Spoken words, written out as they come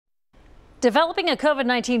Developing a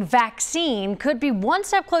COVID-19 vaccine could be one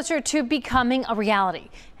step closer to becoming a reality.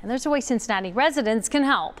 And there's a way Cincinnati residents can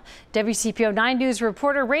help. WCPO 9 News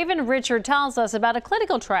reporter Raven Richard tells us about a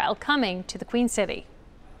clinical trial coming to the Queen City.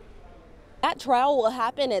 That trial will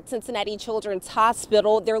happen at Cincinnati Children's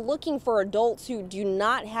Hospital. They're looking for adults who do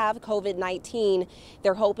not have COVID-19.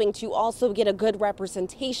 They're hoping to also get a good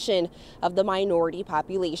representation of the minority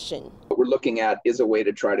population. What we're looking at is a way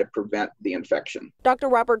to try to prevent the infection. Dr.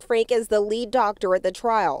 Robert Frank is the lead doctor at the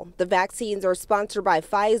trial. The vaccines are sponsored by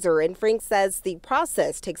Pfizer, and Frank says the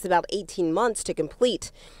process takes about 18 months to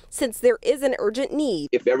complete, since there is an urgent need.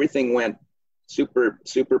 If everything went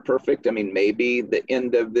super perfect, I mean, maybe the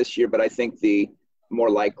end of this year, but I think the more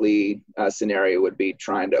likely scenario would be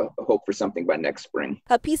trying to hope for something by next spring.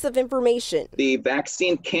 A piece of information. The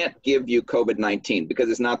vaccine can't give you COVID-19 because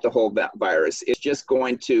it's not the whole virus. It's just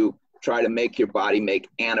going to try to make your body make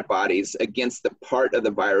antibodies against the part of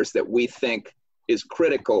the virus that we think is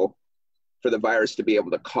critical for the virus to be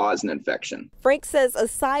able to cause an infection. Frank says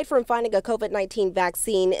aside from finding a COVID-19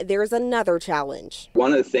 vaccine, there's another challenge.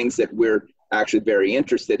 One of the things that we're actually very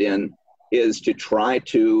interested in is to try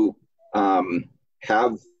to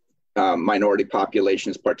have minority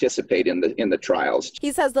populations participate in the trials.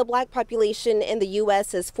 He says the black population in the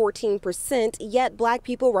U.S. is 14%, yet black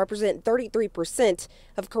people represent 33%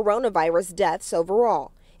 of coronavirus deaths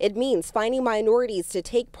overall. It means finding minorities to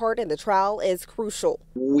take part in the trial is crucial.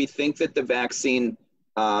 We think that the vaccine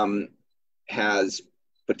has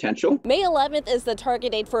potential. May 11th is the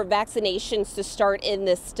target date for vaccinations to start in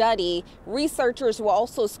this study. Researchers will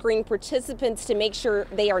also screen participants to make sure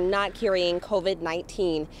they are not carrying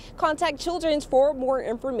COVID-19. Contact Children's for more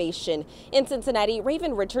information. In Cincinnati,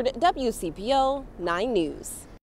 Raven Richard, WCPO 9 News.